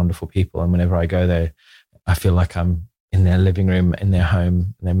really wonderful people. And whenever I go there, I feel like I'm in their living room, in their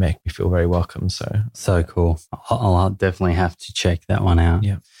home, and they make me feel very welcome. So cool. I'll definitely have to check that one out.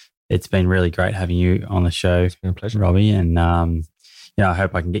 Yeah. It's been really great having you on the show. It's been a pleasure, Robbie. And, I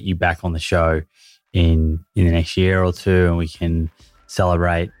hope I can get you back on the show in the next year or two, and we can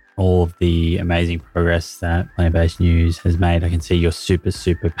celebrate all of the amazing progress that Plant-Based News has made. I can see you're super,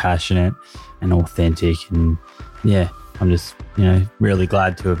 super passionate and authentic. And yeah, I'm just, really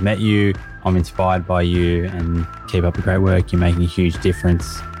glad to have met you. I'm inspired by you, and keep up the great work. You're making a huge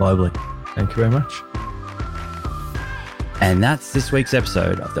difference globally. Thank you very much. And that's this week's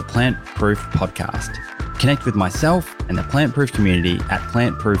episode of the Plant Proof Podcast. Connect with myself and the Plant Proof community at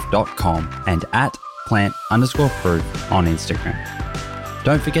plantproof.com and at plant_proof on Instagram.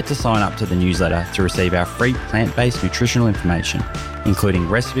 Don't forget to sign up to the newsletter to receive our free plant-based nutritional information, including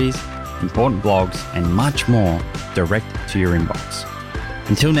recipes, important blogs, and much more direct to your inbox.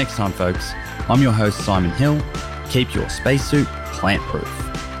 Until next time, folks, I'm your host, Simon Hill. Keep your spacesuit plant-proof.